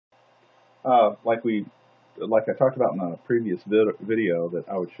Like I talked about in the previous video, that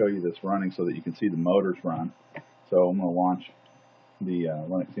I would show you this running so that you can see the motors run. So I'm going to launch the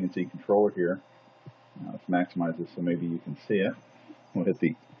LinuxCNC controller here. Let's maximize this so maybe you can see it. We'll hit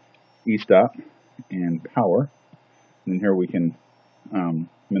the e-stop and power, and here we can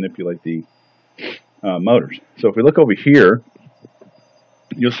manipulate the motors. So if we look over here,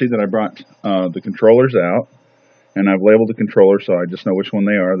 you'll see that I brought the controllers out, and I've labeled the controllers so I just know which one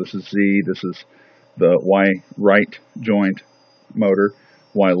they are. This is Z, this is the Y right joint motor,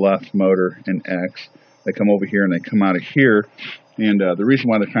 Y left motor, and X. They come over here and they come out of here. And the reason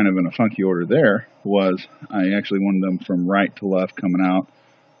why they're kind of in a funky order there was I actually wanted them from right to left coming out,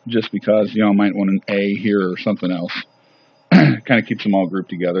 just because, you know, I might want an A here or something else. Kind of keeps them all grouped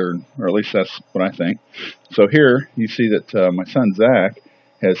together, or at least that's what I think. So here you see that my son Zach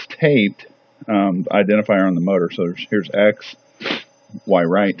has taped the identifier on the motor. So here's X, Y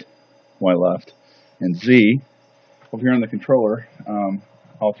right, Y left, and Z. Over here on the controller,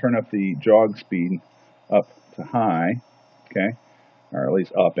 I'll turn up the jog speed up to high, okay, or at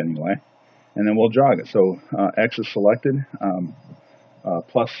least up anyway, and then we'll jog it. So X is selected.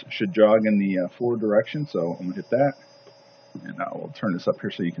 Plus should jog in the forward direction, so I'm going to hit that, and we'll turn this up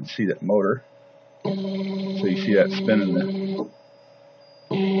here so you can see that motor. So you see that spin in the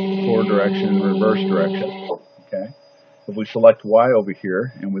forward direction, reverse direction, okay. If we select Y over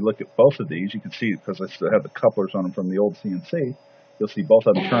here and we look at both of these, you can see, because I still have the couplers on them from the old CNC, you'll see both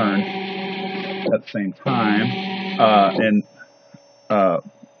of them turn at the same time.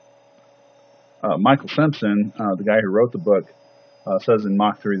 Michael Simpson, the guy who wrote the book, says in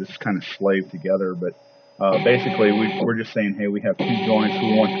Mach 3 this is kind of slaved together, but basically we're just saying, hey, we have two joints,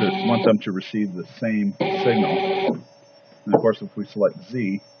 we want them to receive the same signal. And of course, if we select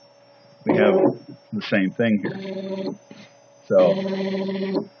Z, we have the same thing here. So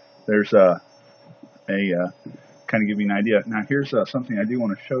there's a kind of give you an idea. Now here's something I do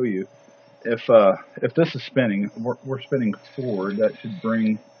want to show you. If this is spinning, we're spinning forward. That should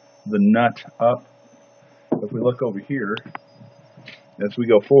bring the nut up. If we look over here, as we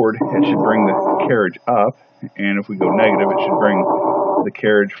go forward, it should bring the carriage up, and if we go negative, it should bring the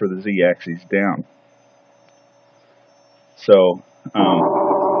carriage for the Z-axis down. So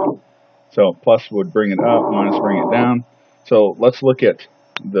so plus would bring it up, minus bring it down. So let's look at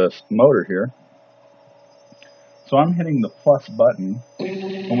this motor here. So I'm hitting the plus button,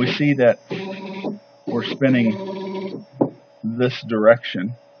 and we see that we're spinning this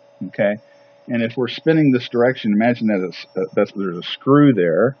direction, okay? And if we're spinning this direction, imagine that there's a screw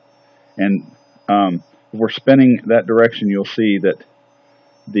there, and if we're spinning that direction, you'll see that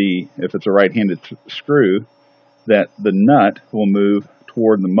if it's a right-handed screw, that the nut will move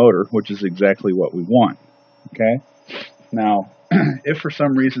toward the motor, which is exactly what we want, okay? Now, if for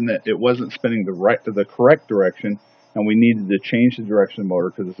some reason that it wasn't spinning the correct direction, and we needed to change the direction of the motor,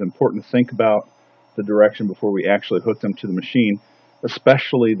 because it's important to think about the direction before we actually hook them to the machine,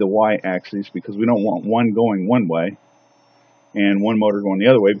 especially the Y-axis, because we don't want one going one way and one motor going the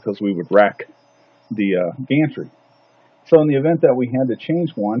other way, because we would rack the gantry. So in the event that we had to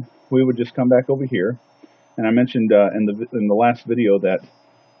change one, we would just come back over here. And I mentioned in the last video that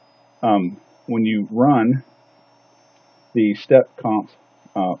when you run the step comp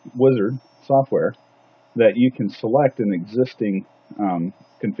wizard software, that you can select an existing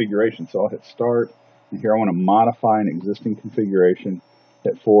configuration. So I'll hit start, and here I want to modify an existing configuration,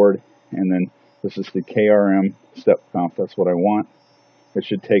 hit forward, and then this is the KRM step comp. That's what I want. It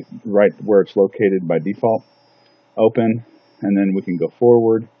should take right where it's located by default. Open, and then we can go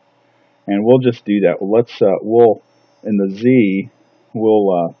forward, and we'll just do that. Well, we'll in the Z,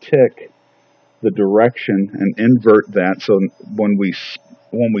 we'll tick the direction and invert that. So when we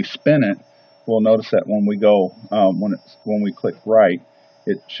spin it, we'll notice that when we go when we click right,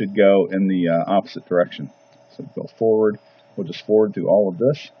 it should go in the opposite direction. So go forward. We'll just forward through all of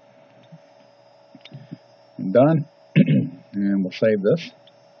this. And done. And we'll save this.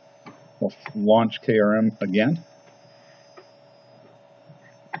 We'll launch KRM again.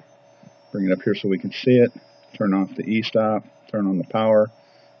 Bring it up here so we can see it. Turn off the e-stop. Turn on the power.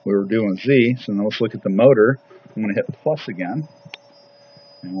 We were doing Z, so now let's look at the motor. I'm going to hit plus again.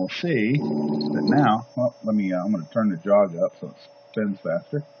 And we'll see that now, well, I'm going to turn the jog up so it spins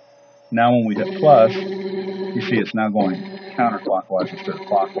faster. Now when we hit plus, you see it's now going counterclockwise instead of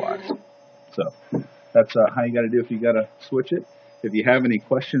clockwise. So that's how you got to do if you got to switch it. If you have any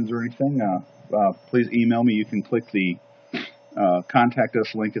questions or anything, please email me. You can click the contact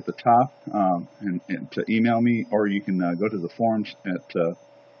us link at the top and to email me, or you can go to the forums at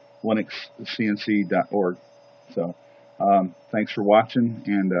linuxcnc.org. So Thanks for watching,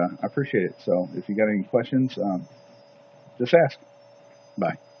 and I appreciate it. So if you got any questions, just ask.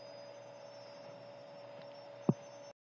 Bye.